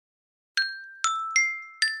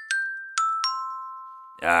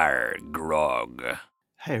Arr, grog.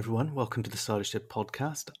 Hey everyone, welcome to the Cider Shed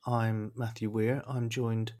podcast. I'm Matthew Weir. I'm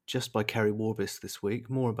joined just by Kerry Warbis this week.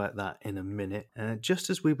 More about that in a minute.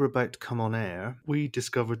 Just as we were about to come on air, we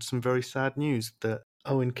discovered some very sad news that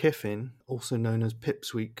Owen Kiffin, also known as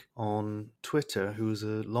Pipsweek on Twitter, who was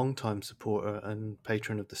a long-time supporter and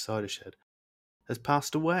patron of the Cider Shed, has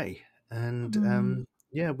passed away. And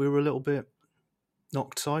we were a little bit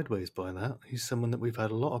knocked sideways by that. He's someone that we've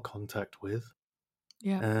had a lot of contact with.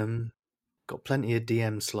 Yeah. Got plenty of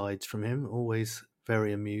DM slides from him, always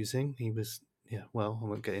very amusing. He was, I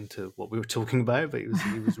won't get into what we were talking about, but he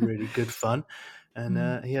was really good fun.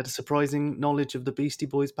 And he had a surprising knowledge of the Beastie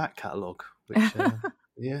Boys back catalogue, which,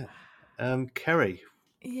 Kerry.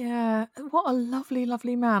 Yeah, what a lovely,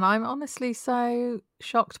 lovely man. I'm honestly so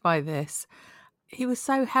shocked by this. He was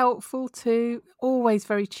so helpful too, always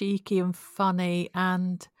very cheeky and funny.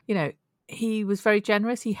 And, he was very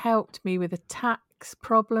generous. He helped me with a tax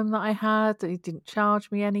problem that I had. He didn't charge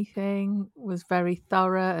me anything, was very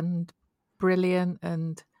thorough and brilliant.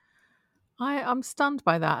 And I'm stunned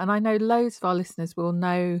by that. And I know loads of our listeners will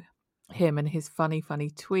know him and his funny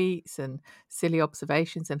tweets and silly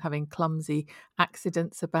observations and having clumsy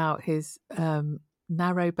accidents about his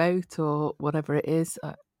narrow boat or whatever it is,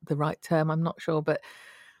 the right term, I'm not sure. But,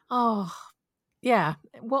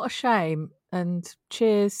 what a shame. And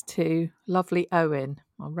cheers to lovely Owen.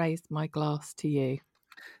 I'll raise my glass to you.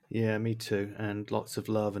 Yeah, me too. And lots of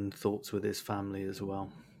love and thoughts with his family as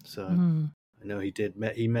well. So I know he did.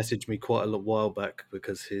 He messaged me quite a little while back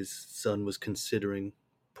because his son was considering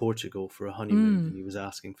Portugal for a honeymoon and he was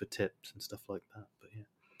asking for tips and stuff like that. But yeah.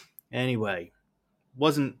 Anyway,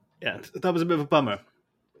 that was a bit of a bummer,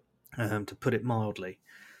 to put it mildly.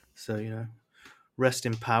 So, rest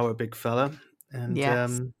in power, big fella. And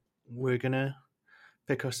Yes. We're going to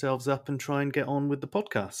pick ourselves up and try and get on with the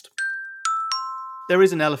podcast. There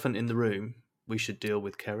is an elephant in the room we should deal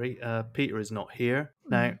with, Kerry. Peter is not here.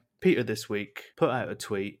 Now, Peter this week put out a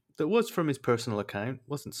tweet that was from his personal account,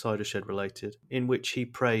 wasn't Cider Shed related, in which he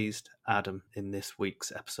praised Adam in this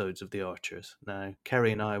week's episodes of The Archers. Now,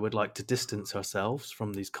 Kerry and I would like to distance ourselves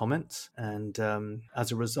from these comments, and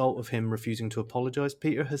as a result of him refusing to apologise,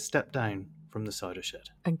 Peter has stepped down from the Cider Shed.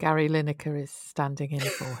 And Gary Lineker is standing in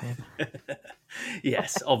for him.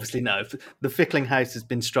 Yes, obviously no. The Fickling House has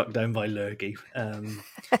been struck down by Lurgy.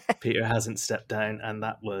 Peter hasn't stepped down, and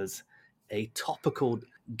that was a topical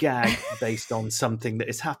gag based on something that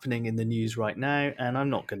is happening in the news right now, and I'm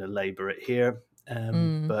not going to labour it here.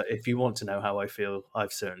 But if you want to know how I feel,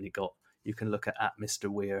 you can look at Mr.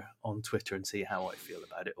 Weir on Twitter and see how I feel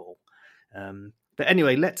about it all. But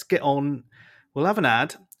anyway, let's get on. We'll have an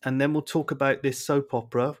ad, and then we'll talk about this soap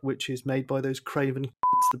opera, which is made by those craven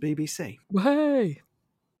the BBC. Hey!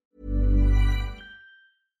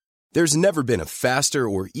 There's never been a faster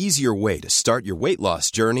or easier way to start your weight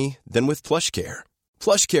loss journey than with PlushCare.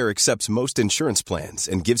 PlushCare accepts most insurance plans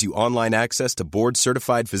and gives you online access to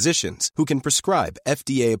board-certified physicians who can prescribe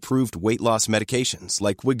FDA-approved weight loss medications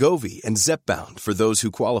like Wegovy and Zepbound for those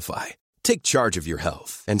who qualify. Take charge of your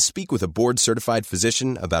health and speak with a board-certified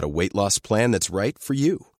physician about a weight loss plan that's right for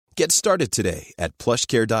you. Get started today at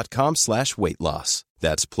plushcare.com/weight-loss.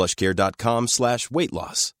 That's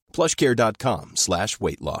plushcare.com/weight-loss.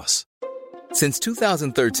 plushcare.com/weight-loss. Since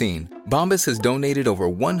 2013, Bombas has donated over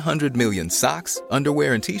 100 million socks,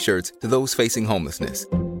 underwear, and T-shirts to those facing homelessness.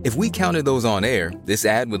 If we counted those on air, this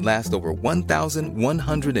ad would last over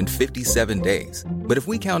 1,157 days. But if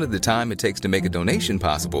we counted the time it takes to make a donation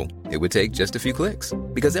possible, it would take just a few clicks.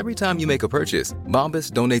 Because every time you make a purchase,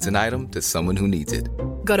 Bombas donates an item to someone who needs it.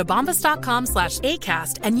 Go to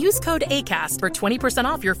bombas.com/ACAST and use code ACAST for 20%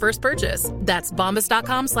 off your first purchase. That's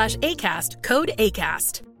bombas.com/ACAST, code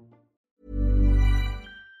ACAST.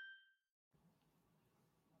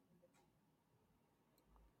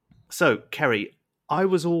 So, Kerry, I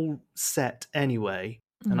was all set anyway,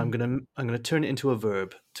 and I'm gonna turn it into a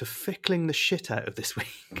verb, to fickling the shit out of this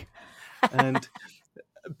week. And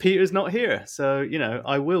Peter's not here, so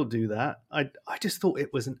I will do that. I just thought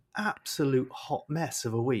it was an absolute hot mess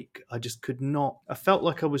of a week. I just could not. I felt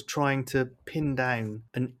like I was trying to pin down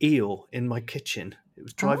an eel in my kitchen. It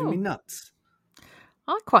was driving me nuts.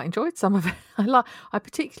 I quite enjoyed some of it. I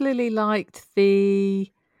particularly liked the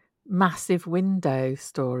massive window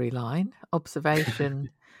storyline,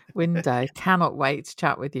 observation window. Cannot wait to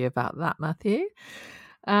chat with you about that, Matthew.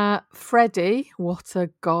 Freddie, what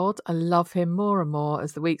a god. I love him more and more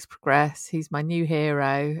as the weeks progress. He's my new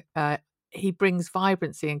hero. He brings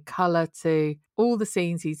vibrancy and colour to all the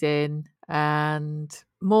scenes he's in, and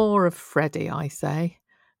more of Freddie, I say.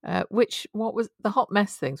 What was the hot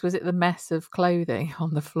mess things? Was it the mess of clothing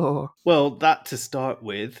on the floor? Well, that to start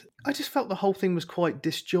with. I just felt the whole thing was quite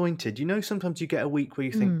disjointed. You know, sometimes you get a week where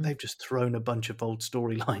you think they've just thrown a bunch of old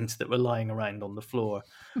storylines that were lying around on the floor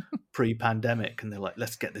pre-pandemic, and they're like,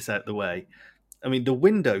 let's get this out of the way. I mean, the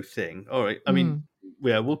window thing, all right. I mean,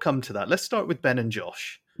 yeah, we'll come to that. Let's start with Ben and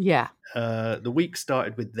Josh. Yeah. The week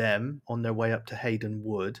started with them on their way up to Hayden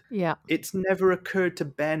Wood. Yeah. It's never occurred to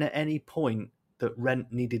Ben at any point that rent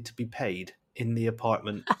needed to be paid in the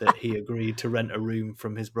apartment that he agreed to rent a room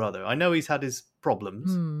from his brother. I know he's had his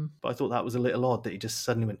problems, but I thought that was a little odd that he just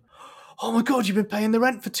suddenly went, oh my God, you've been paying the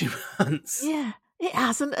rent for 2 months. Yeah. It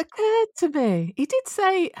hasn't occurred to me. He did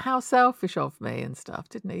say how selfish of me and stuff,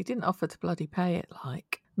 didn't he? He didn't offer to bloody pay it,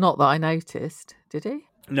 like. Not that I noticed, did he?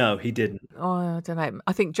 No, he didn't. Oh, I don't know.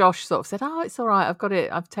 I think Josh sort of said, oh, it's all right. I've got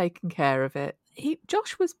it. I've taken care of it.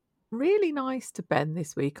 Josh was really nice to Ben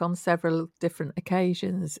this week on several different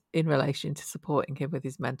occasions in relation to supporting him with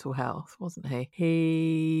his mental health, wasn't he?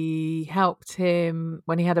 He helped him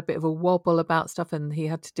when he had a bit of a wobble about stuff and he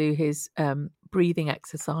had to do his breathing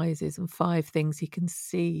exercises and 5 things he can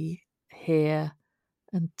see, hear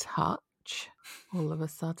and touch all of a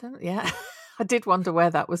sudden. Yeah. I did wonder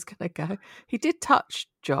where that was going to go. He did touch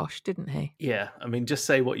Josh, didn't he? Yeah. I mean, just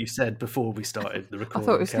say what you said before we started the recording. I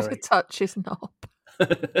thought he was going to touch his knob.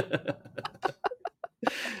 There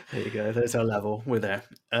you go. There's our level. We're there.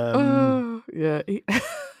 Yeah.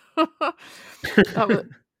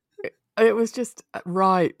 It was just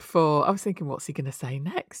ripe for. I was thinking, what's he going to say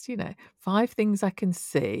next? 5 things I can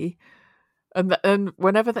see. And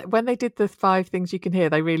when they did the 5 things you can hear,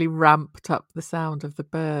 they really ramped up the sound of the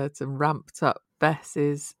birds and ramped up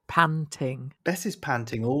Bess's panting. Bess's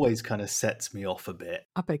panting always kind of sets me off a bit.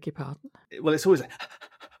 I beg your pardon? Well, it's always...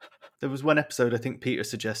 There was one episode I think Peter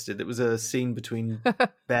suggested. There was a scene between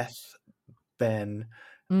Beth, Ben,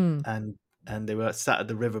 and they were sat at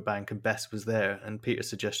the riverbank and Bess was there. And Peter's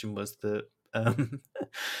suggestion was that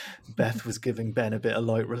Beth was giving Ben a bit of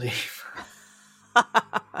light relief.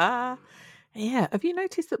 Yeah. Have you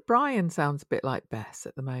noticed that Brian sounds a bit like Bess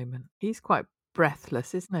at the moment? He's quite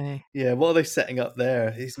breathless, isn't he? Yeah. What are they setting up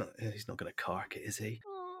there? He's not going to cark it, is he?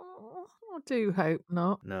 Oh, I do hope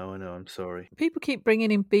not. No, I know. I'm sorry. People keep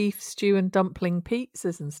bringing in beef stew and dumpling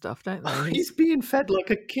pizzas and stuff, don't they? He's being fed like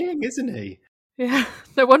a king, isn't he? Yeah,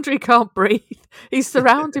 no wonder he can't breathe. He's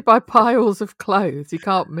surrounded by piles of clothes. He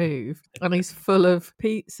can't move. And he's full of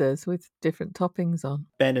pizzas with different toppings on.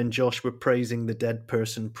 Ben and Josh were praising the dead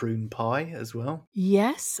person prune pie as well.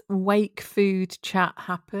 Yes, wake food chat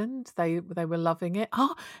happened. They were loving it.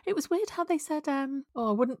 Oh, it was weird how they said, I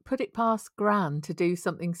wouldn't put it past Gran to do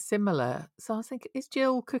something similar. So I was thinking, is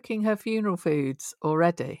Jill cooking her funeral foods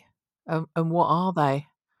already? And what are they?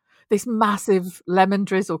 This massive lemon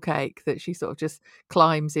drizzle cake that she sort of just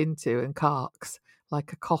climbs into and carks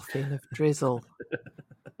like a coffin of drizzle.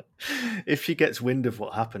 If she gets wind of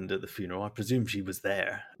what happened at the funeral, I presume she was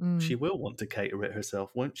there. She will want to cater it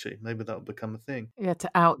herself, won't she? Maybe that'll become a thing. Yeah, to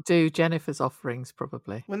outdo Jennifer's offerings,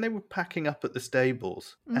 probably. When they were packing up at the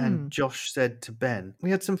stables and Josh said to Ben,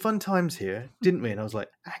 we had some fun times here, didn't we? And I was like,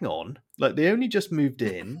 hang on. Like, they only just moved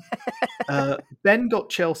in. Ben got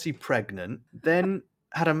Chelsea pregnant. Then...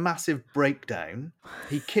 had a massive breakdown.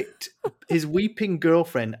 He kicked his weeping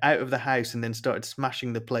girlfriend out of the house and then started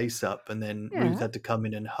smashing the place up. And then Ruth had to come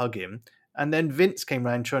in and hug him. And then Vince came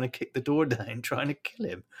round trying to kick the door down, trying to kill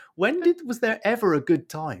him. Was there ever a good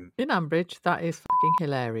time? In Ambridge, that is fucking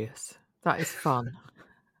hilarious. That is fun.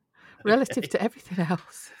 Relative to everything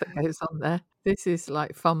else that goes on there. This is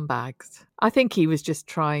like fun bags. I think he was just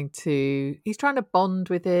trying to bond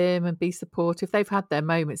with him and be supportive. They've had their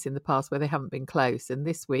moments in the past where they haven't been close. And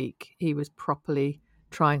this week he was properly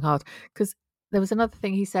trying hard. Because there was another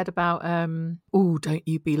thing he said about, don't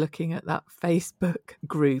you be looking at that Facebook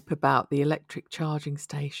group about the electric charging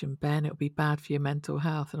station, Ben. It'll be bad for your mental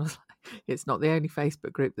health. And I was like, it's not the only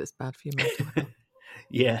Facebook group that's bad for your mental health.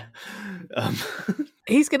 Yeah.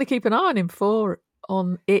 He's going to keep an eye on him for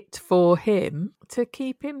him to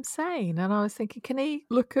keep him sane. And I was thinking, can he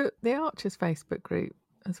look at the Archers Facebook group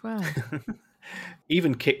as well?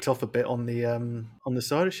 Even kicked off a bit on the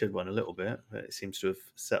Cider Shed one a little bit, but it seems to have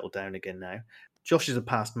settled down again now. Josh is a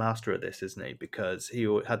past master at this, isn't he? Because he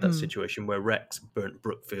had that situation where Rex burnt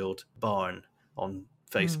Brookfield Barn on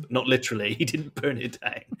Facebook. Not literally, he didn't burn it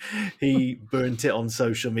down. He burnt it on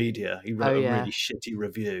social media. He wrote a really shitty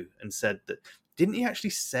review and said that, didn't he actually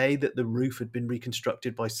say that the roof had been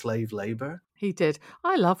reconstructed by slave labour? He did.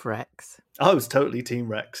 I love Rex. I was totally Team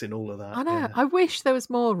Rex in all of that. I know. Yeah. I wish there was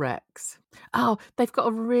more Rex. Oh, they've got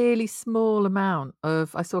a really small amount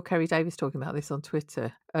of, I saw Kerry Davis talking about this on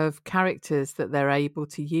Twitter, of characters that they're able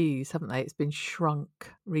to use, haven't they? It's been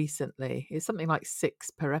shrunk recently. It's something like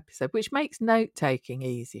 6 per episode, which makes note-taking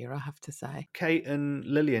easier, I have to say. Kate and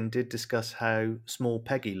Lillian did discuss how small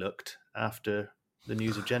Peggy looked after the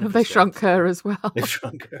news of Jennifer's They death. shrunk her as well. They've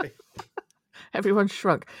shrunk her. Everyone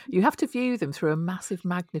shrunk. You have to view them through a massive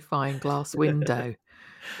magnifying glass window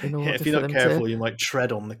in order If you're for not them careful, to... you might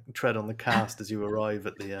tread on the cast as you arrive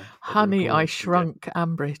at the. Honey, I recording studio. shrunk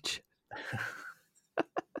Ambridge.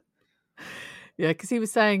 Yeah, because he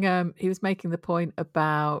was saying he was making the point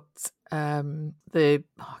about I've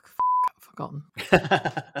forgotten.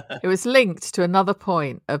 It was linked to another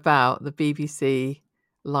point about the BBC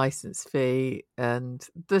license fee and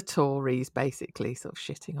the Tories basically sort of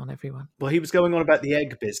shitting on everyone. Well, he was going on about the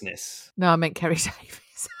egg business. No, I meant Kerry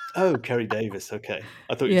Davis. Oh, Kerry Davis. Okay,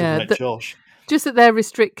 I thought you were Yeah, talking about Josh. Just that they're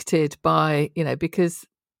restricted by, because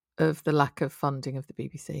of the lack of funding of the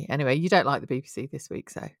BBC. Anyway, you don't like the BBC this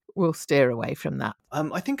week, so we'll steer away from that.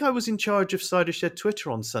 I think I was in charge of Cider Shed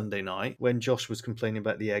Twitter on Sunday night when Josh was complaining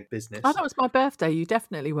about the egg business. Oh, that was my birthday. You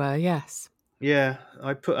definitely were, yes. Yeah,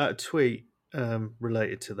 I put out a tweet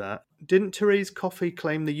related to that. Didn't Therese Coffey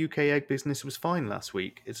claim the UK egg business was fine last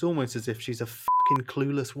week? It's almost as if she's a fucking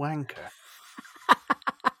clueless wanker.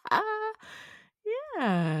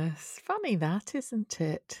 Yes, funny that, isn't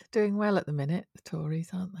it? Doing well at the minute, the Tories,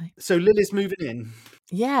 aren't they? So Lily's moving in.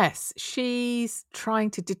 Yes, she's trying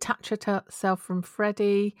to detach herself from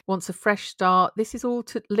Freddie, wants a fresh start. This is all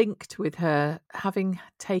linked with her having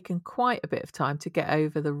taken quite a bit of time to get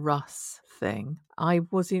over the Russ thing. I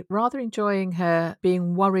was rather enjoying her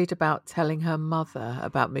being worried about telling her mother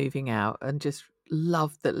about moving out and just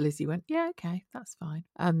loved that Lizzie went, yeah, okay, that's fine.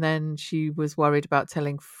 And then she was worried about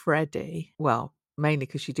telling Freddie, well, mainly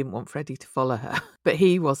because she didn't want Freddie to follow her. But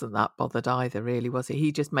he wasn't that bothered either, really, was he?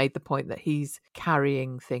 He just made the point that he's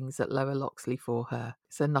carrying things at Lower Loxley for her.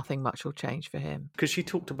 So nothing much will change for him. Because she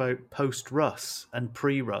talked about post-Russ and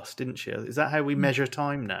pre-Russ, didn't she? Is that how we measure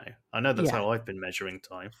time now? I know that's how I've been measuring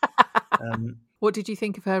time. What did you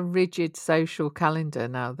think of her rigid social calendar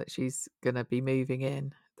now that she's going to be moving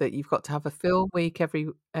in? That you've got to have a film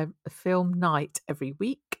film night every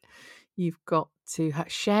week. You've got to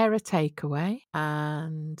share a takeaway,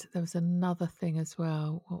 and there was another thing as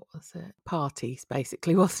well. What was it? Parties,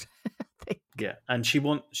 basically, wasn't it? Yeah, and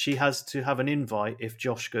she has to have an invite if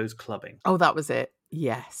Josh goes clubbing. Oh, that was it.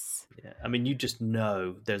 Yes. Yeah, I mean, you just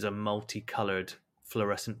know there's a multicoloured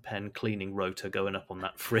fluorescent pen cleaning rotor going up on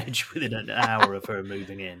that fridge within an hour of her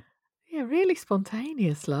moving in. Yeah, really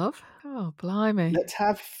spontaneous, love. Oh, blimey. Let's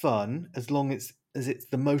have fun as long as it's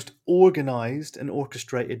the most organised and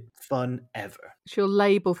orchestrated fun ever. She'll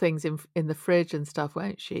label things in the fridge and stuff,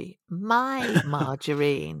 won't she? My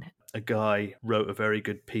margarine. A guy wrote a very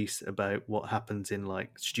good piece about what happens in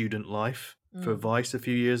like student life for Vice a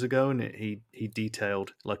few years ago, and he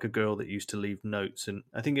detailed like a girl that used to leave notes, and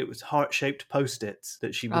I think it was heart-shaped Post-its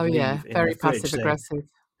that she would leave in very the fridge passive aggressive.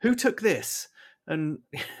 Who took this? And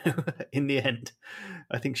in the end,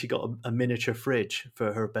 I think she got a miniature fridge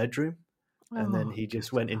for her bedroom. And then he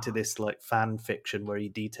just went into this like fan fiction where he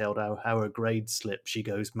detailed how her grades slip. She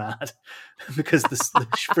goes mad because the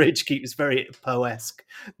fridge keeps very Poe-esque.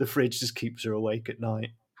 The fridge just keeps her awake at night.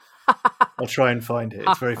 I'll try and find it.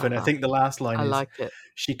 It's very funny. I think the last line is, like it.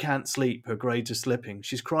 She can't sleep. Her grades are slipping.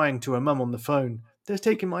 She's crying to her mum on the phone. They're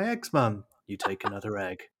taking my eggs, mum. You take another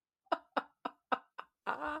egg.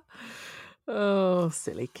 Oh,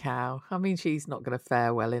 silly cow. I mean, she's not going to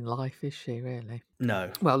fare well in life, is she, really?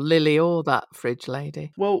 No. Well, Lily or that fridge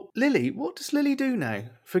lady. Well, Lily, what does Lily do now?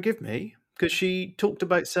 Forgive me. Because she talked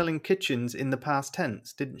about selling kitchens in the past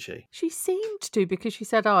tense, didn't she? She seemed to, because she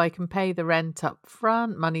said, I can pay the rent up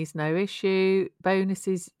front, money's no issue,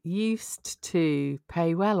 bonuses used to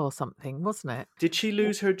pay well or something, wasn't it? Did she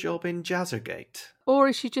lose her job in Jazzergate? Or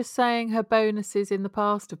is she just saying her bonuses in the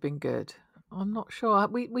past have been good? I'm not sure.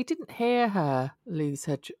 We didn't hear her lose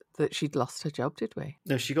that she'd lost her job, did we?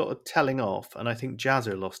 No, she got a telling off, and I think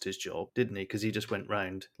Jazzer lost his job, didn't he? Because he just went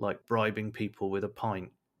round like bribing people with a pint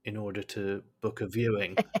in order to book a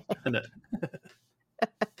viewing.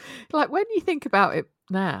 Like, when you think about it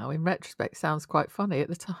now, in retrospect, sounds quite funny. At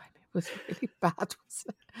the time, it was really bad,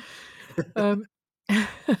 wasn't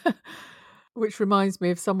it? Which reminds me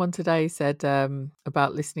of someone today said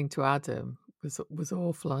about listening to Adam was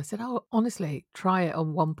awful. I said, oh, honestly, try it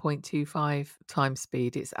on 1.25 times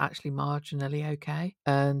speed. It's actually marginally okay.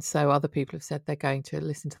 And so other people have said they're going to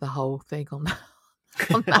listen to the whole thing on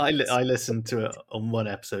on that. I listened to it on one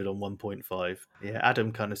episode on 1.5. Yeah,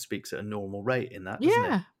 Adam kind of speaks at a normal rate in that, doesn't he?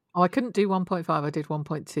 Yeah. Oh, I couldn't do 1.5. I did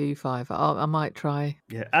 1.25. I might try.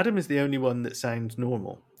 Yeah, Adam is the only one that sounds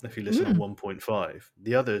normal if you listen on 1.5.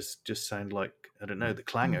 The others just sound like, I don't know, the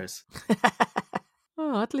clangers.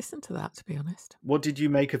 Oh, I'd listen to that, to be honest. What did you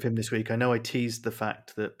make of him this week? I know I teased the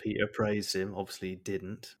fact that Peter praised him. Obviously, he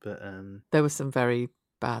didn't, but There was some very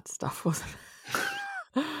bad stuff, wasn't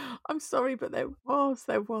there? I'm sorry, but there was.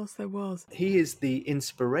 he is the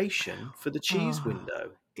inspiration for the cheese Oh,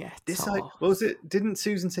 window. Get This off. what was it? Didn't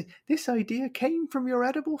Susan say this idea came from your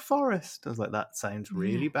edible forest? I was like, that sounds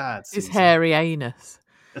really bad. His Susan. hairy anus.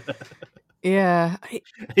 Yeah.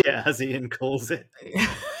 Yeah, as Ian calls it.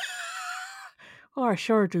 Oh, I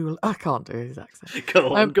sure do. I can't do his accent.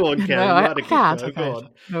 Go on, Karen. No, You I had a can't. good go.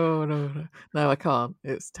 Go on. No, I can't.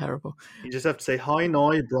 It's terrible. You just have to say, hi,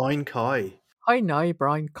 now, Brian Kai. Hi, now,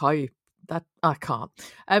 Brian Kai. That I can't.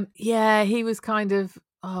 Yeah, he was kind of.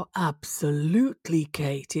 Oh, absolutely,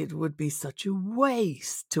 Kate. It would be such a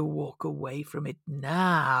waste to walk away from it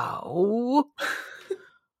now.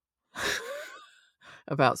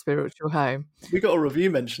 About Spiritual Home. We got a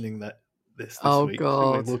review mentioning this Oh, week.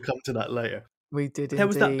 God. We'll come to that later. We did There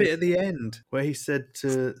was that indeed. bit at the end where he said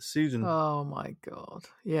to Susan, Oh, my God.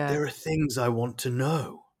 Yeah. there are things I want to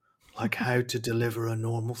know, like how to deliver a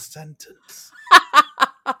normal sentence.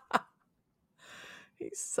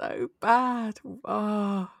 He's so bad.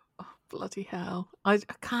 Oh, bloody hell. I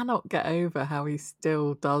cannot get over how he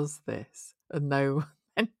still does this and no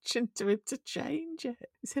mention to him to change it.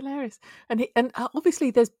 It's hilarious. And obviously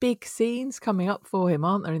there's big scenes coming up for him,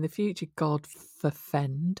 aren't there, in the future? God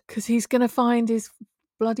forfend. Because he's going to find his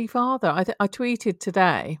bloody father. I tweeted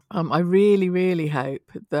today, I really, really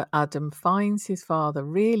hope that Adam finds his father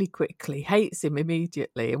really quickly, hates him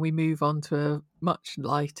immediately, and we move on to a much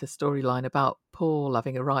lighter storyline about Paul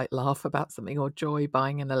having a right laugh about something, or Joy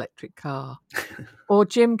buying an electric car, or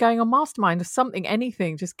Jim going on Mastermind, or something,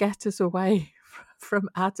 anything. Just get us away from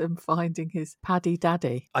Adam finding his Paddy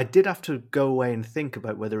Daddy. I did have to go away and think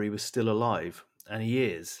about whether he was still alive. And he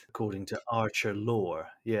is, according to Archer lore.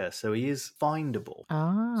 Yeah, so he is findable.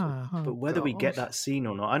 But whether we get that scene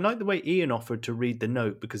or not, I like the way Ian offered to read the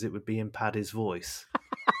note because it would be in Paddy's voice.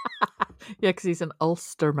 Yeah, because he's an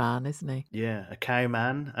Ulster man, isn't he? Yeah, a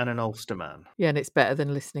cowman and an Ulster man. Yeah, and it's better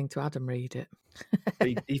than listening to Adam read it.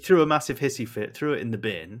 He threw a massive hissy fit, threw it in the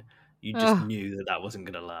bin. You just knew that wasn't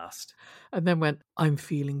going to last. And then went, I'm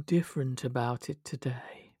feeling different about it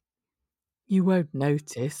today. You won't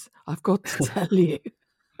notice. I've got to tell you.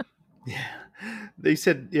 Yeah. They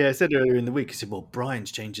said earlier in the week, he said, well,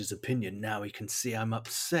 Brian's changed his opinion. Now he can see I'm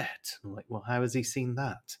upset. I'm like, well, how has he seen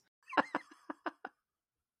that?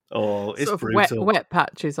 Oh, it's sort of brutal. Wet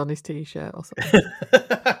patches on his T-shirt or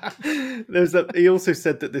something. He also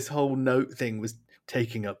said that this whole note thing was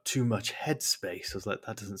taking up too much headspace. I was like,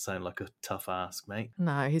 that doesn't sound like a tough ask, mate.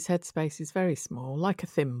 No, his headspace is very small, like a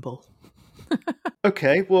thimble.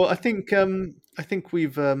 Okay, well, I think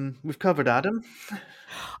we've covered Adam.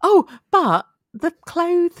 Oh, but the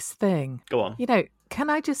clothes thing. Go on. You know, can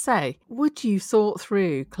I just say, would you sort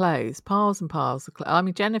through clothes, piles and piles of clothes? I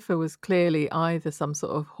mean, Jennifer was clearly either some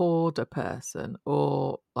sort of hoarder person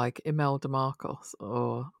or like Imelda Marcos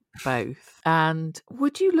or both. And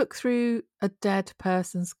would you look through a dead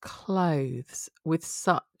person's clothes with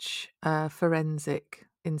such forensic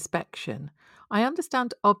inspection? I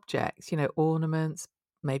understand objects, ornaments,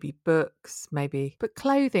 maybe books, but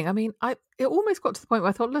clothing. I mean, it almost got to the point where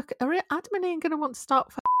I thought, look, are Adam and Ian going to want to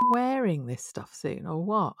start wearing this stuff soon or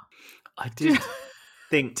what? I did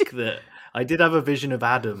think that I did have a vision of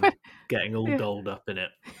Adam getting all dolled up in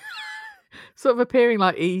it. Sort of appearing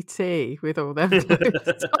like E.T. with all them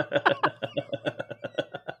clothes.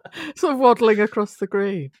 Sort of waddling across the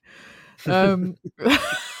green.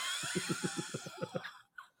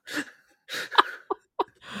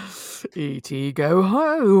 E.T. go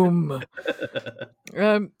home.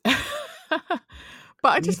 But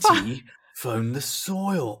I just E.T. phone the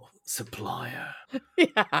soil supplier.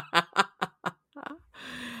 Yeah.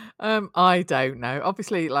 I don't know.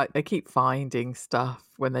 Obviously, like they keep finding stuff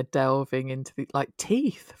when they're delving into the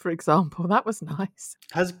teeth, for example. That was nice.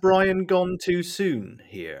 Has Brian gone too soon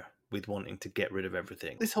here with wanting to get rid of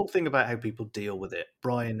everything? This whole thing about how people deal with it.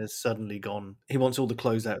 Brian has suddenly gone. He wants all the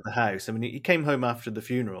clothes out of the house. I mean, he came home after the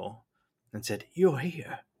funeral and said, "You're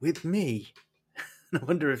here with me." I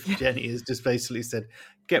wonder if Jenny has just basically said,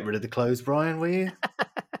 "Get rid of the clothes, Brian, will you?"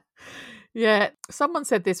 Yeah, someone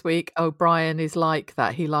said this week, Brian is like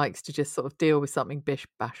that. He likes to just sort of deal with something bish,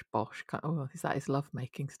 bash, bosh. Oh, is that his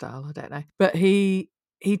love-making style? I don't know. But he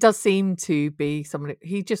he does seem to be someone.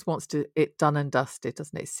 He just wants it done and dusted,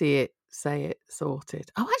 doesn't it? See it, say it,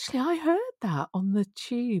 sorted. Oh, actually, I heard that on the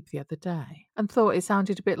tube the other day and thought it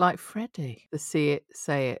sounded a bit like Freddie. The see it,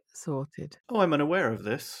 say it, sorted. Oh, I'm unaware of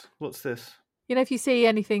this. What's this? You know, if you see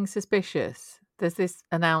anything suspicious, there's this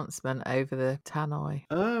announcement over the tannoy.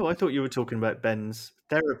 Oh, I thought you were talking about Ben's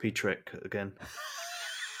therapy trick again.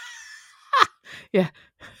 Yeah.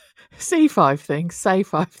 See 5 things, say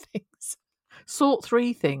 5 things. Sort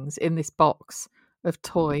 3 things in this box of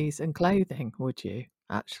toys and clothing, would you?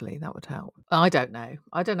 Actually, that would help. I don't know.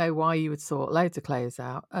 I don't know why you would sort loads of clothes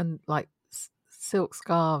out, and like silk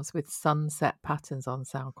scarves with sunset patterns on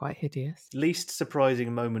sound quite hideous. Least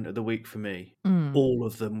surprising moment of the week for me. All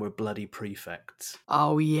of them were bloody prefects.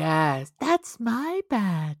 Oh, yes. That's my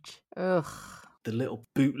badge. Ugh. The little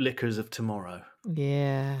bootlickers of tomorrow.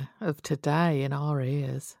 Yeah, of today in our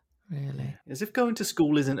ears, really. As if going to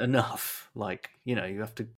school isn't enough. Like, you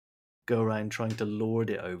have to go around trying to lord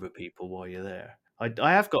it over people while you're there.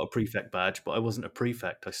 I have got a prefect badge, but I wasn't a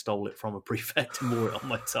prefect. I stole it from a prefect and wore it on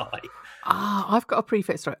my tie. I've got a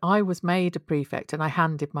prefect story. I was made a prefect and I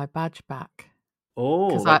handed my badge back. Oh,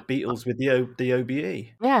 like Beatles with the OBE.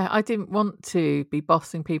 Yeah, I didn't want to be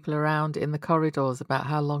bossing people around in the corridors about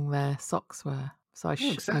how long their socks were. So I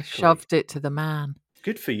shoved it to the man.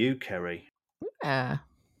 Good for you, Kerry. Yeah.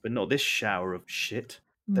 But not this shower of shit.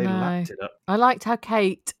 They No. lapped it up. I liked how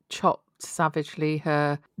Kate chopped savagely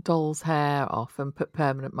her doll's hair off and put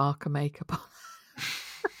permanent marker makeup on.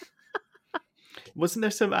 Wasn't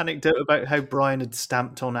there some anecdote about how Brian had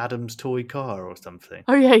stamped on Adam's toy car or something?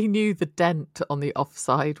 Oh, yeah, he knew the dent on the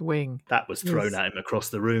offside wing. That was thrown at him across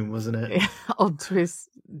the room, wasn't it? Onto his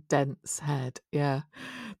dense head, yeah.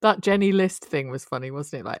 That Jenny List thing was funny,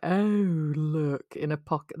 wasn't it? Like, oh, look, in a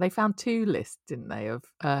pocket. They found 2 lists, didn't they, of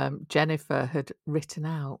Jennifer had written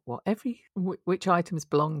out which items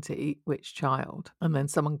belonged to which child. And then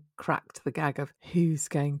someone cracked the gag of who's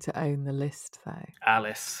going to own the list, though.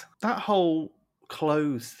 Alice. That whole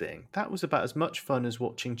clothes thing, that was about as much fun as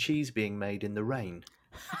watching cheese being made in the rain.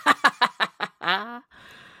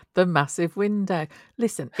 The massive window.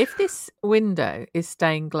 Listen, if this window is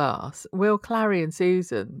stained glass, will Clary and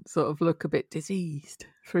Susan sort of look a bit diseased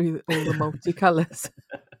through all the multicolours?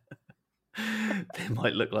 They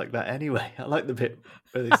might look like that anyway. I like the bit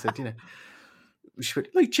where they said,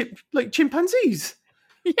 like chimpanzees.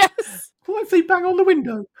 Yes. What if they bang on the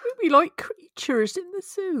window? We'd be like creatures in the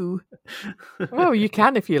zoo. Well, you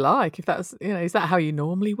can if you like. If that's, is that how you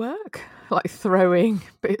normally work? Like throwing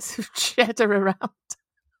bits of cheddar around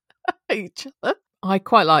each other. I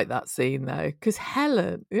quite like that scene though, because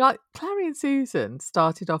Helen, like Clary and Susan,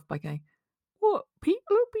 started off by going, "What,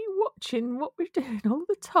 people will be watching what we're doing all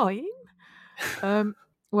the time?"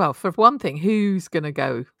 Well, for one thing, who's going to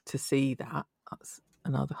go to see that? That's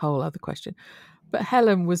whole other question. But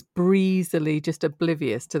Helen was breezily just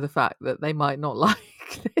oblivious to the fact that they might not like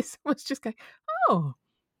this. Was just going, "Oh,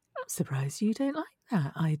 I'm surprised you don't like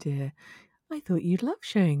that idea. I thought you'd love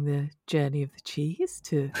showing the journey of the cheese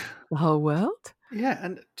to the whole world." Yeah,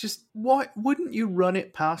 and just why wouldn't you run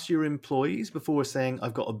it past your employees before saying,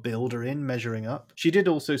 I've got a builder in measuring up? She did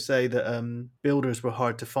also say that builders were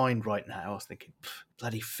hard to find right now. I was thinking,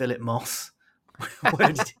 bloody Philip Moss.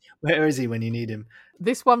 Where is he when you need him?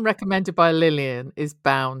 This one recommended by Lillian is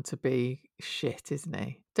bound to be shit, isn't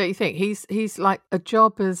he? Don't you think? He's like, a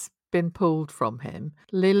job has been pulled from him.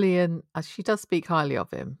 Lillian, she does speak highly of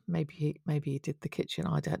him. Maybe he did the kitchen,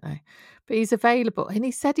 I don't know. But he's available, and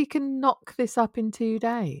he said he can knock this up in 2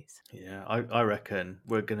 days. Yeah, I reckon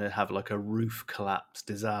we're going to have like a roof collapse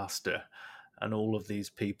disaster, and all of these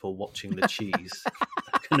people watching the cheese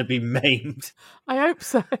are going to be maimed. I hope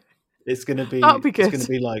so. It's going to be, that'll be good. It's going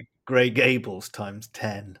to be like Grey Gables times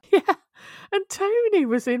 10. Yeah. And Tony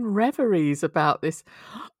was in reveries about this.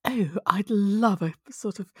 Oh, I'd love a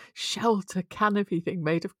sort of shelter canopy thing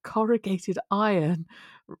made of corrugated iron,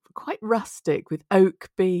 quite rustic with oak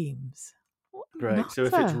beams. Great. So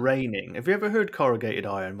if it's raining, have you ever heard corrugated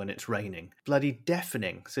iron when it's raining? Bloody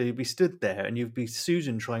deafening. So you'd be stood there and you'd be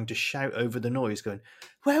Susan trying to shout over the noise going,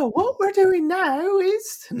 well, what we're doing now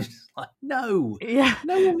is... And it's like, no. Yeah.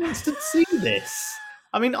 No one wants to see this.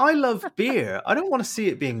 I mean, I love beer. I don't want to see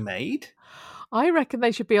it being made. I reckon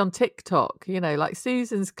they should be on TikTok. Like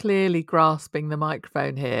Susan's clearly grasping the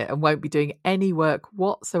microphone here and won't be doing any work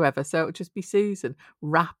whatsoever. So it'll just be Susan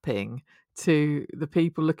rapping to the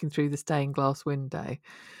people looking through the stained glass window,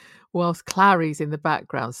 whilst Clary's in the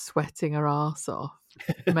background sweating her arse off,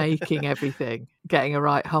 making everything, getting a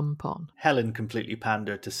right hump on. Helen completely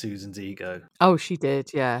pandered to Susan's ego. Oh, she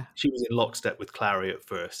did, yeah. She was in lockstep with Clary at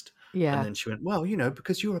first. Yeah. And then she went, well,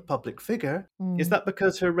 because you're a public figure. Is Mm. that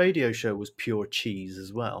because her radio show was pure cheese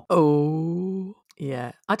as well? Oh,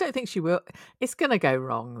 yeah. I don't think she will. It's going to go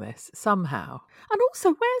wrong, this, somehow. And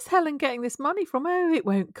also, where's Helen getting this money from? Oh, it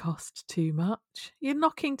won't cost too much. You're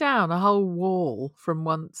knocking down a whole wall from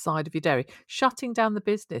one side of your dairy, shutting down the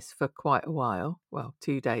business for quite a while. Well,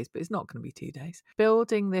 2 days, but it's not going to be 2 days.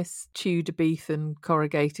 Building this Tudor beef and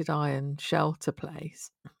corrugated iron shelter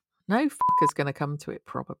place. No fucker's going to come to it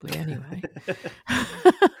probably anyway.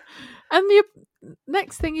 And the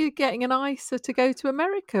next thing you're getting an ISA to go to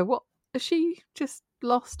America. What, has she just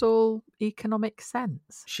lost all economic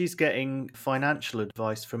sense? She's getting financial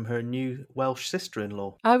advice from her new Welsh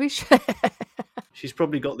sister-in-law. Oh, is she? She's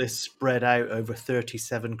probably got this spread out over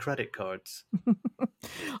 37 credit cards.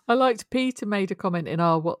 I liked Peter made a comment in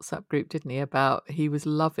our WhatsApp group, didn't he, about he was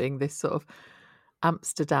loving this sort of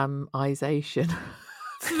Amsterdamization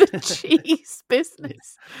the cheese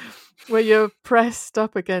business, where you're pressed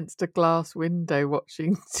up against a glass window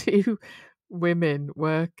watching two women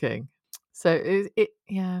working. So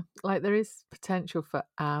yeah, like there is potential for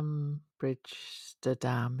Amsterdam,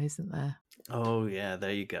 isn't there? Oh yeah,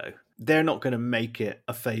 there you go. They're not going to make it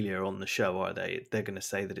a failure on the show, are they? They're going to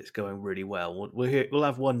say that it's going really well. We'll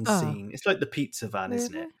have one scene. It's like the pizza van,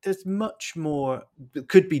 isn't it? There's much more that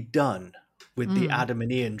could be done with the Adam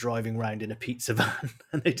and Ian driving around in a pizza van,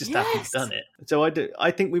 and they just haven't done it. So I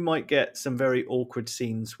think we might get some very awkward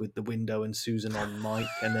scenes with the window and Susan on mic,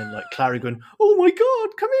 and then like Clary going, "Oh my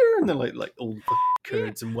God, come here!" and then like all the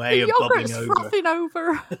curds and whey are bubbling over. Frothing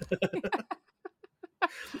over.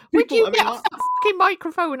 Would you get off that fucking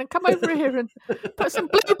microphone and come over here and put some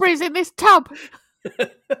blueberries in this tub?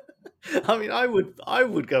 I mean, I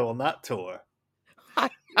would go on that tour.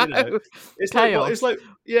 It's chaos. It's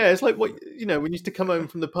like what when you used to come home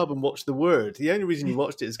from the pub and watch The Word. The only reason you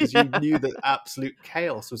watched it is because you knew that absolute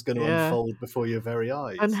chaos was going to unfold before your very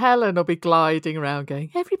eyes. And Helen will be gliding around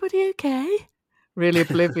going, "Everybody okay?" Really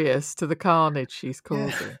oblivious to the carnage she's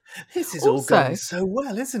causing. This is all going so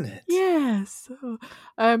well, isn't it? Yes.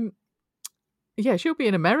 Yeah, she'll be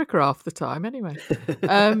in America half the time anyway.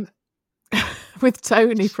 With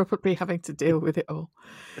Tony probably having to deal with it all.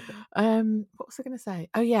 What was I going to say?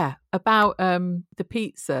 Oh yeah, about the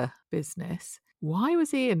pizza business. Why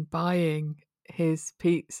was Ian buying his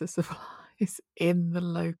pizza supplies in the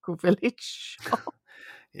local village shop?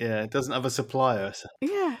 Yeah, it doesn't have a supplier. So.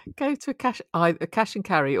 Yeah, go to a cash and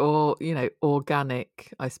carry, or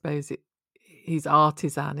organic. I suppose he's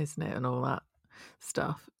artisan, isn't it, and all that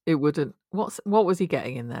stuff. It wouldn't. What was he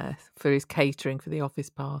getting in there for his catering for the office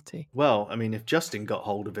party? Well, I mean, if Justin got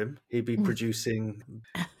hold of him, he'd be producing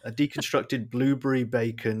a deconstructed blueberry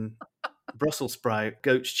bacon, Brussels sprout,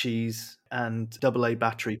 goat's cheese, and AA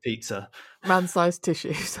battery pizza. Man-sized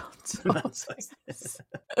tissues on top.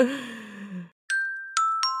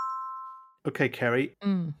 Okay, Kerry,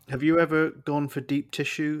 have you ever gone for deep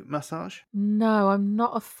tissue massage? No, I'm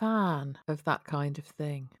not a fan of that kind of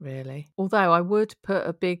thing, really. Although I would put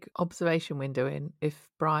a big observation window in if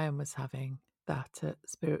Brian was having that at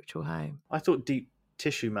Spiritual Home. I thought deep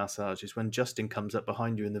tissue massage is when Justin comes up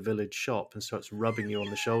behind you in the village shop and starts rubbing you on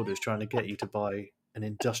the shoulders, trying to get you to buy an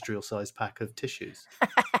industrial-sized pack of tissues.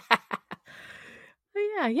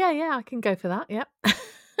 Yeah, I can go for that, yep.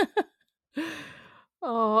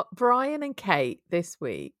 Oh, Brian and Kate this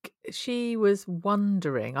week, she was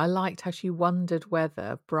wondering, I liked how she wondered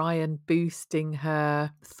whether Brian boosting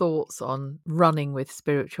her thoughts on running with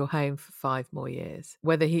Spiritual Home for 5 more years,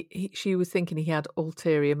 whether she was thinking he had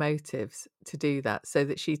ulterior motives to do that so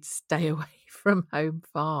that she'd stay away from Home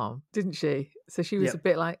Farm, didn't she? So she was a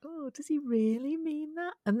bit like, oh, does he really mean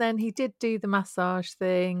that? And then he did do the massage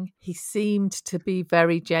thing. He seemed to be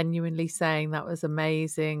very genuinely saying that was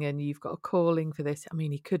amazing and you've got a calling for this. I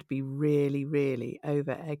mean, he could be really, really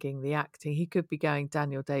over-egging the acting. He could be going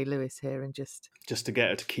Daniel Day-Lewis here and just to get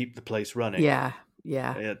her to keep the place running. Yeah.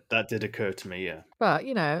 That did occur to me, yeah. But,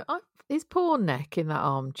 his poor neck in that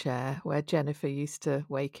armchair where Jennifer used to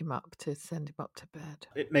wake him up to send him up to bed.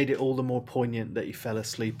 It made it all the more poignant that he fell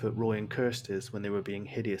asleep at Roy and Kirsty's when they were being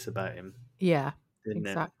hideous about him. Yeah, didn't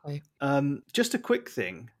exactly. It? Just a quick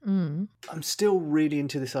thing. I'm still really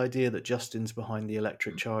into this idea that Justin's behind the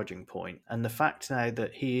electric charging point, and the fact now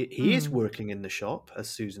that he is working in the shop, as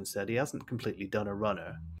Susan said, he hasn't completely done a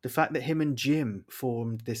runner. The fact that him and Jim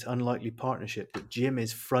formed this unlikely partnership, that Jim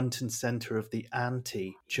is front and centre of the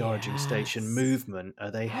anti-charging station movement. Are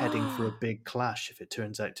they heading for a big clash if it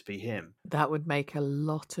turns out to be him? That would make a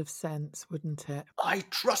lot of sense, wouldn't it? I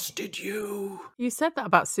trusted you. You said that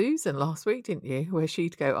about Susan last week, didn't you? where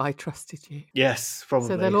she'd go, "I trusted you." Yes, probably.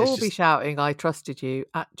 So they'll It's all be just- shouting, "I trusted you"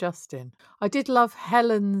 at Justin. I did love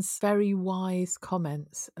Helen's very wise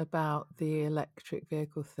comments about the electric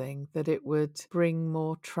vehicle thing, that it would bring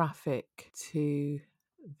more traffic to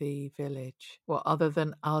the village. Well, other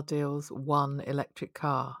than Ardill's one electric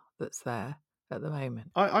car that's there at the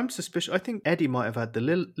moment. I'm suspicious. I think Eddie might have had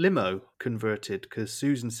the limo converted because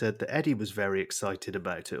Susan said that Eddie was very excited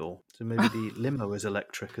about it all. So maybe the limo is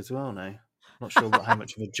electric as well now. Not sure how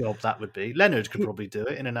much of a job that would be. Leonard could probably do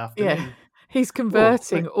it in an afternoon. Yeah, he's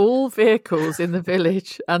converting all vehicles in the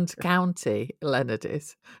village and county, Leonard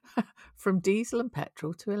is, from diesel and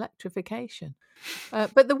petrol to electrification.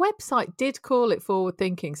 But the website did call it forward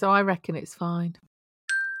thinking, so I reckon it's fine.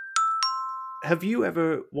 Have you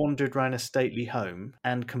ever wandered around a stately home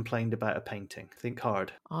and complained about a painting? Think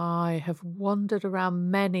hard. I have wandered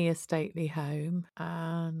around many a stately home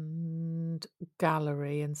and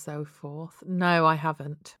gallery and so forth. No, I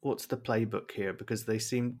haven't. What's the playbook here? Because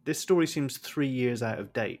this story seems 3 years out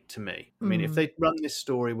of date to me. I mean, if they'd run this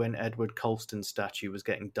story when Edward Colston's statue was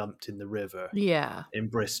getting dumped in the river in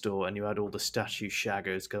Bristol and you had all the statue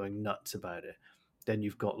shaggers going nuts about it, then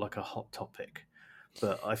you've got like a hot topic.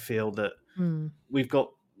 But I feel that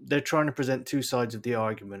they're trying to present two sides of the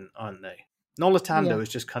argument, aren't they? Nolatando is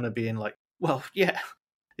just kind of being like, well, yeah,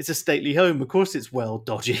 it's a stately home. Of course it's well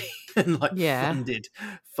dodgy and like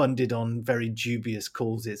funded on very dubious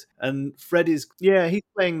causes. And Fred is, he's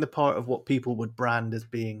playing the part of what people would brand as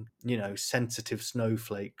being, sensitive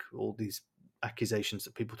snowflake, all these accusations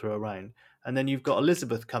that people throw around. And then you've got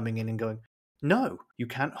Elizabeth coming in and going, no, you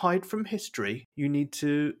can't hide from history. You need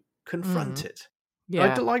to confront it.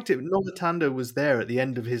 Yeah. I liked it. Nolatando was there at the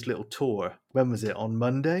end of his little tour. When was it? On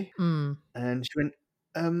Monday? And she went,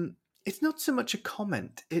 it's not so much a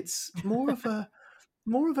comment. It's more of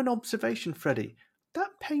an observation, Freddie.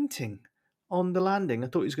 That painting on the landing, I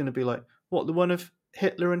thought he was going to be like, what, the one of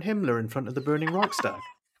Hitler and Himmler in front of the burning Reichstag?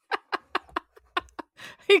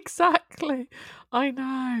 Exactly. I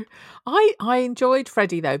know. I enjoyed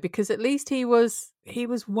Freddie though, because at least he was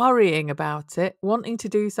worrying about it, wanting to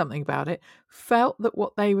do something about it, felt that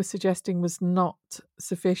what they were suggesting was not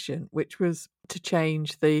sufficient, which was to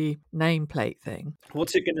change the nameplate thing.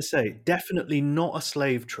 What's it going to say? Definitely not a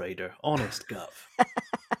slave trader. Honest Gov.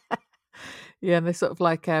 Yeah, and they're sort of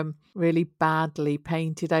like really badly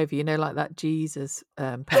painted over, like that Jesus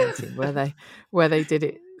painting where they did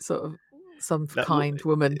it sort of. Some kind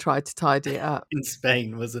woman tried to tidy it up. In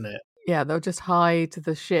Spain, wasn't it? Yeah, they'll just hide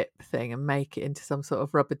the ship thing and make it into some sort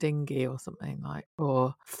of rubber dinghy or something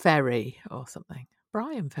or ferry or something.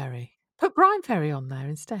 Brian Ferry. Put Brian Ferry on there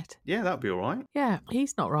instead. Yeah, that'd be all right. Yeah,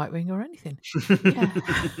 he's not right wing or anything.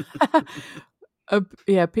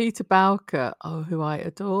 Peter Bowker, who I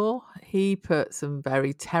adore, he put some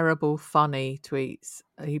very terrible, funny tweets.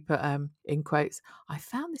 He put in quotes, "I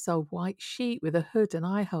found this old white sheet with a hood and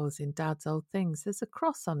eye holes in Dad's old things. There's a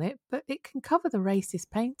cross on it, but it can cover the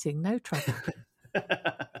racist painting, no trouble."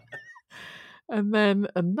 And then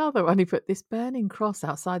another one, he put, "This burning cross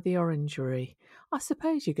outside the orangery. I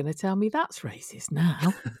suppose you're going to tell me that's racist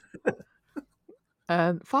now."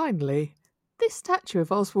 And finally, "This statue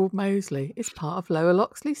of Oswald Mosley is part of Lower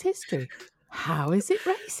Loxley's history. How is it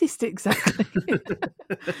racist exactly?"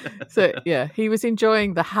 So, yeah, he was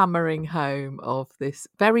enjoying the hammering home of this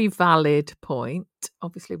very valid point.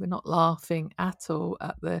 Obviously, we're not laughing at all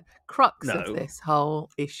at the crux of this whole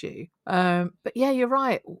issue. But yeah, you're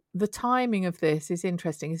right. The timing of this is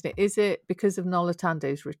interesting, isn't it? Is it because of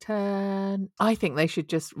Nolatando's return? I think they should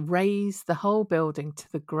just raise the whole building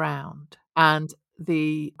to the ground, and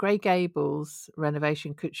the Grey Gables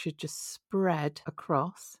renovation should just spread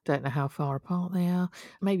across. Don't know how far apart they are.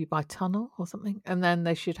 Maybe by tunnel or something. And then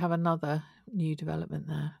they should have another new development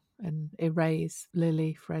there and erase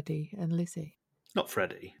Lily, Freddie and Lizzie. Not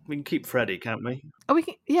Freddie. We can keep Freddie, can't we? Oh, we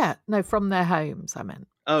can. Yeah, no, from their homes, I meant.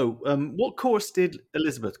 Oh, what course did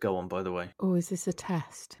Elizabeth go on, by the way? Oh, is this a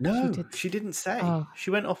test? No, she didn't say. Oh.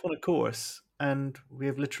 She went off on a course and we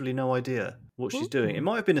have literally no idea what she's doing. It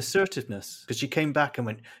might have been assertiveness because she came back and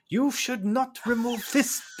went, "You should not remove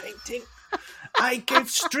this painting. I gave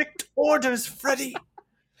strict orders, Freddie."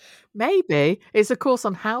 Maybe it's a course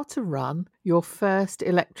on how to run your first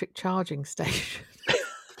electric charging station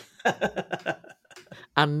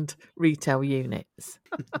and retail units.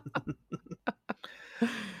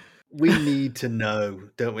 We need to know,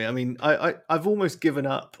 don't we? I mean, I've almost given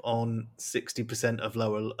up on 60% of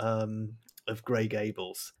of Grey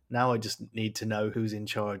Gables. Now I just need to know who's in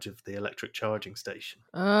charge of the electric charging station.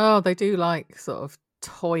 Oh, they do like sort of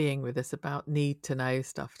toying with us about need to know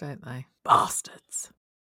stuff, don't they? Bastards.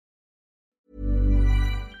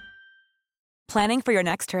 Planning for your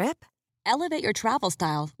next trip? Elevate your travel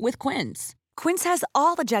style with Quince. Quince has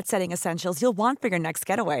all the jet-setting essentials you'll want for your next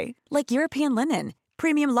getaway, like European linen,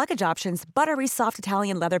 premium luggage options, buttery soft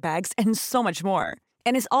Italian leather bags, and so much more.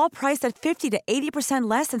 And is all priced at 50 to 80%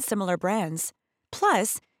 less than similar brands.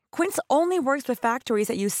 Plus, Quince only works with factories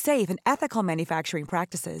that use safe and ethical manufacturing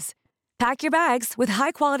practices. Pack your bags with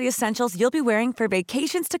high-quality essentials you'll be wearing for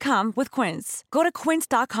vacations to come with Quince. Go to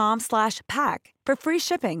quince.com/pack for free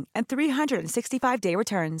shipping and 365-day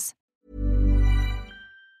returns.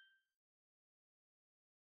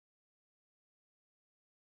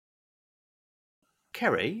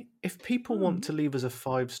 Kerry, if people want to leave us a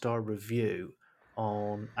 5-star review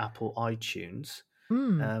on Apple iTunes,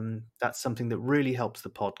 that's something that really helps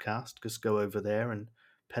the podcast. Just go over there and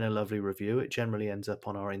pen a lovely review. It generally ends up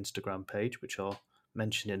on our Instagram page, which I'll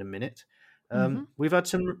mention in a minute. We've had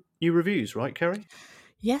some new reviews, right, Kerry?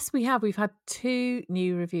 Yes, we have. We've had 2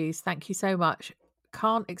 new reviews. Thank you so much.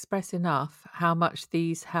 Can't express enough how much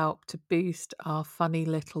these help to boost our funny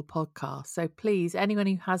little podcast. So please, anyone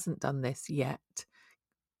who hasn't done this yet,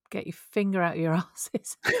 get your finger out your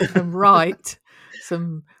asses and write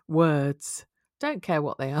some words. Don't care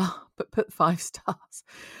what they are, but put 5 stars.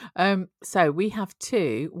 So we have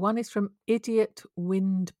 2. One is from Idiot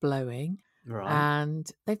Wind Blowing. Right. And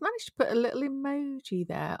they've managed to put a little emoji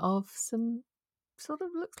there of some sort of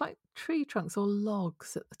looks like tree trunks or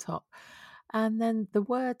logs at the top. And then the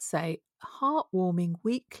words say, heartwarming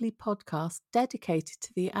weekly podcast dedicated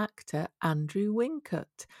to the actor Andrew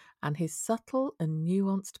Wincott and his subtle and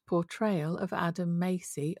nuanced portrayal of Adam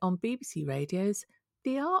Macy on BBC Radio's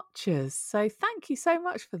The Archers. So thank you so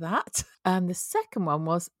much for that. And the second one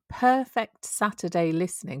was perfect Saturday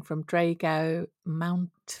listening from Drago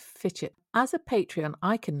Mountfitchet. As a Patreon,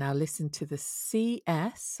 I can now listen to the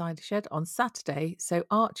CS Cider Shed on Saturday, so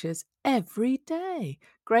Archers every day.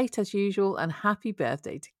 Great as usual, and happy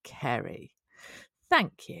birthday to Kerry.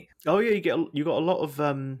 Thank you. Oh yeah, you got a lot of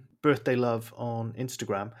birthday love on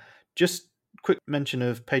Instagram. Just quick mention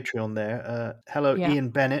of Patreon there. Hello, Yeah. Ian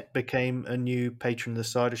Bennett became a new patron of the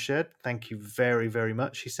Cider Shed. Thank you very, very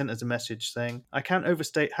much. He sent us a message saying, I can't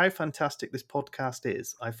overstate how fantastic this podcast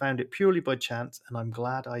is. I found it purely by chance and I'm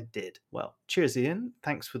glad I did. Well, cheers, Ian.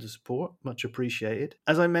 Thanks for the support. Much appreciated.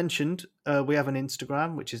 As I mentioned, we have an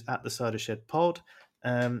Instagram, which is at the Cider Shed Pod.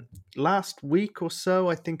 Last week or so,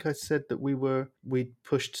 I think I said that we'd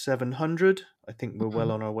pushed 700. I think we're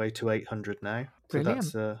well on our way to 800 now. So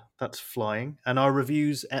Brilliant. that's flying. And our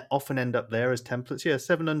reviews often end up there as templates. Yeah,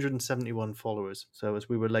 771 followers. So as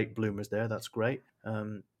we were late bloomers there, that's great.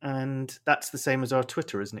 And that's the same as our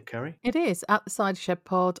Twitter, isn't it, Kerry? It is at the Cider Shed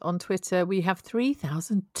Pod on Twitter. We have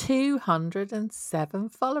 3,207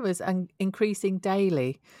 followers and increasing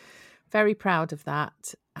daily. Very proud of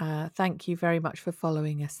that. Thank you very much for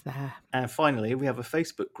following us there. And finally, we have a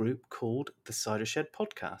Facebook group called the Cider Shed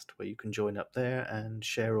Podcast, where you can join up there and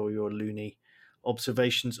share all your loony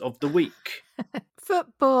observations of the week.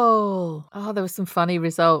 Football. Oh, there were some funny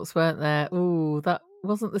results, weren't there? Ooh, that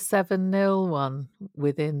wasn't the 7-0 one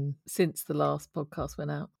since the last podcast went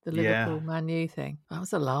out. The Liverpool Man U thing. That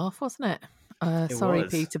was a laugh, wasn't it? Sorry,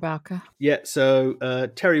 was. Peter Bowker. Yeah, so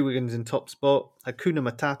Terry Wiggins in top spot, Hakuna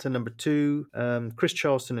Matata number 2, Chris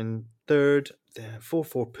Charleston in 3rd,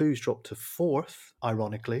 4-4 Poo's dropped to 4th,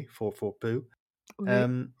 ironically, 4-4 Poo.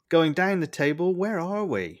 Going down the table, where are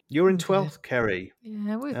we? You're in 12th, Kerry.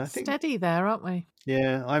 Yeah, we're steady there, aren't we?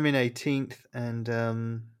 Yeah, I'm in 18th, and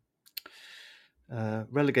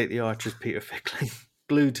relegate the Archers, Peter Fickling,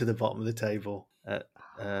 glued to the bottom of the table at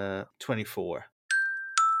 24.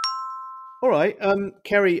 All right,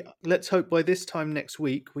 Kerry, let's hope by this time next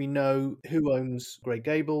week we know who owns Grey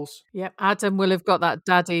Gables. Yep, Adam will have got that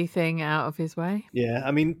daddy thing out of his way. Yeah, I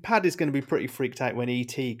mean, Pad is going to be pretty freaked out when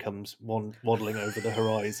E.T. comes waddling over the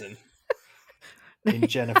horizon in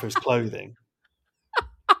Jennifer's clothing.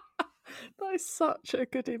 That is such a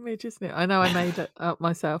good image, isn't it? I know I made it up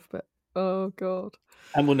myself, but oh God.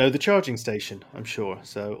 And we'll know the charging station, I'm sure.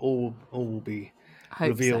 So all will be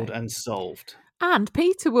revealed and solved. And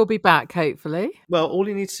Peter will be back, hopefully. Well, all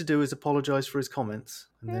he needs to do is apologise for his comments,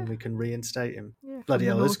 and then we can reinstate him. Yeah, bloody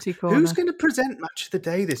hell! Who's going to present Match of the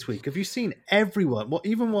Day this week? Have you seen everyone? Well,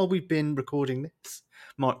 even while we've been recording this,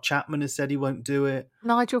 Mark Chapman has said he won't do it.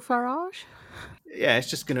 Nigel Farage? Yeah,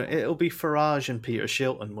 it'll be Farage and Peter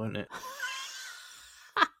Shilton, won't it?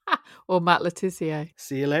 Or Matt Letizia.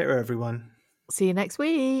 See you later, everyone. See you next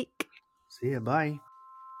week. See you, bye.